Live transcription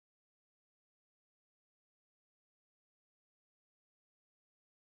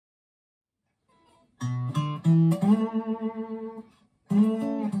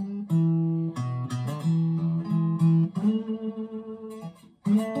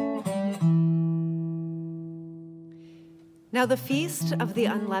Now the feast of the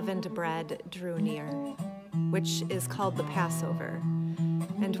unleavened bread drew near, which is called the Passover.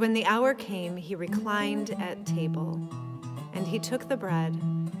 And when the hour came, he reclined at table, and he took the bread,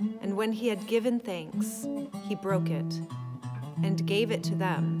 and when he had given thanks, he broke it, and gave it to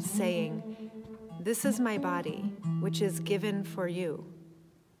them, saying, "This is my body, which is given for you.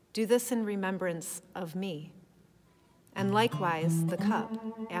 Do this in remembrance of me." And likewise the cup,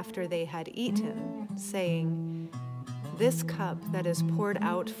 after they had eaten, saying, "This cup that is poured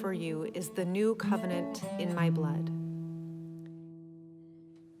out for you is the new covenant in my blood."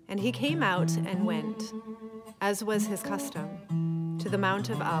 And he came out and went, as was his custom, to the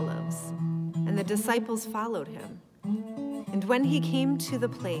Mount of Olives, and the disciples followed him. And when he came to the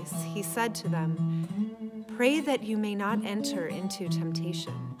place, he said to them, "Pray that you may not enter into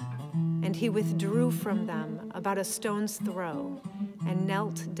temptation." And he withdrew from them about a stone's throw, and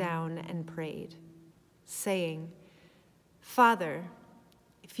knelt down and prayed, saying, "Father,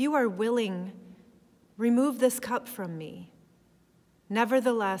 if you are willing, remove this cup from me.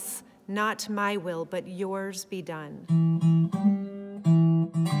 Nevertheless, not my will, but yours be done."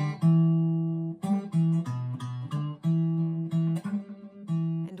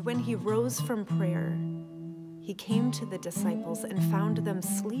 And when he rose from prayer, he came to the disciples and found them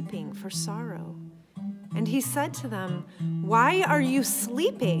sleeping for sorrow. And he said to them, "Why are you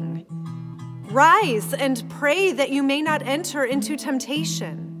sleeping? Rise and pray that you may not enter into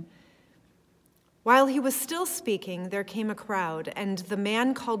temptation." While he was still speaking, there came a crowd, and the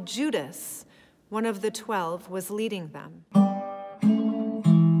man called Judas, one of the 12, was leading them.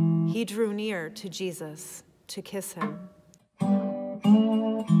 He drew near to Jesus to kiss him.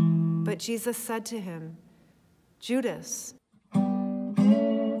 But Jesus said to him, "Judas,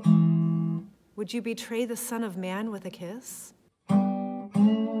 would you betray the Son of Man with a kiss?"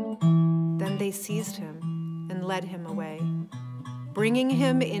 Then they seized him and led him away, bringing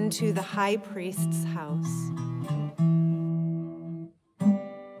him into the high priest's house.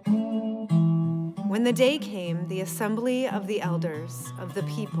 When the day came, the assembly of the elders of the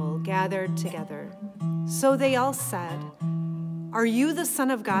people gathered together. So they all said, "Are you the Son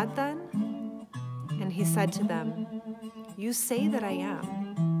of God then?" And he said to them, "You say that I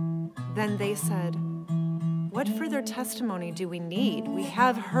am." Then they said, "What further testimony do we need? We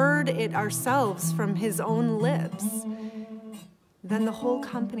have heard it ourselves from his own lips." Then the whole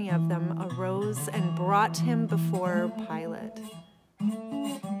company of them arose and brought him before Pilate.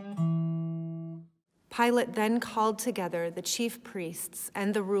 Pilate then called together the chief priests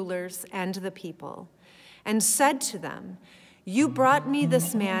and the rulers and the people, and said to them, "You brought me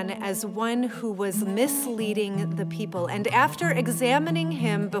this man as one who was misleading the people, and after examining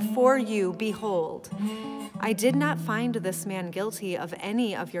him before you, behold, I did not find this man guilty of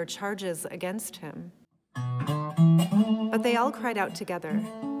any of your charges against him." But they all cried out together,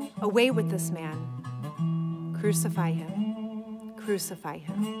 "Away with this man! Crucify him! Crucify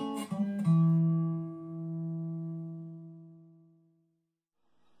him!"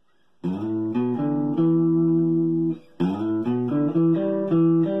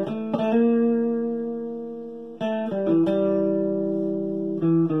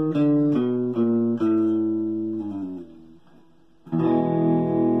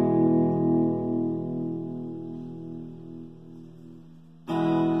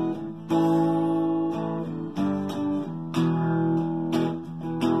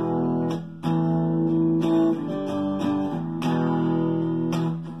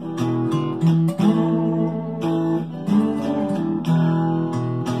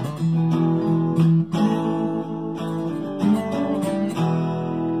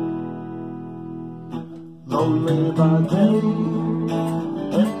 Lonely by day,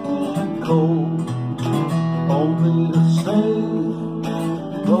 empty and cold, only to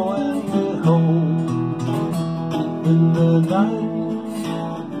save, lo and behold, deep in the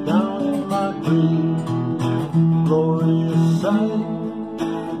night, down in my dream, glorious sight,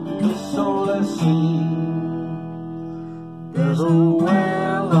 this soul has seen. There's a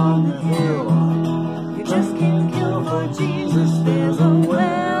well on the hill, you just can't kill for Jesus. There's a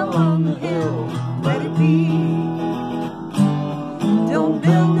well on the hill, let it be. Don't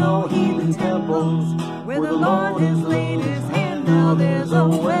build no heathen temples where the Lord has laid his hand. Now there's a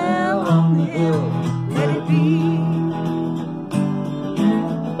well on the hill, let it be.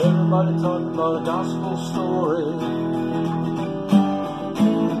 Everybody talking about a gospel story.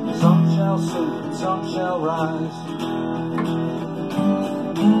 Some shall sink and some shall rise.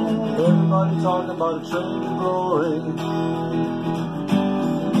 Everybody talking about a train to glory.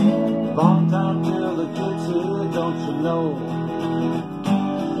 Long time till the kids here, don't you know?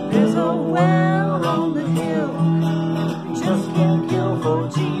 There's a well on the hill, you just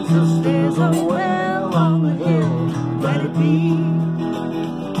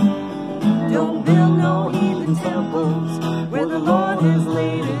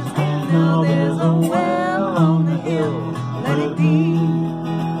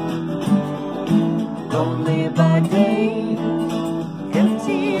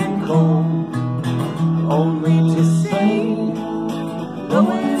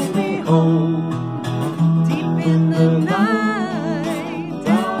cold.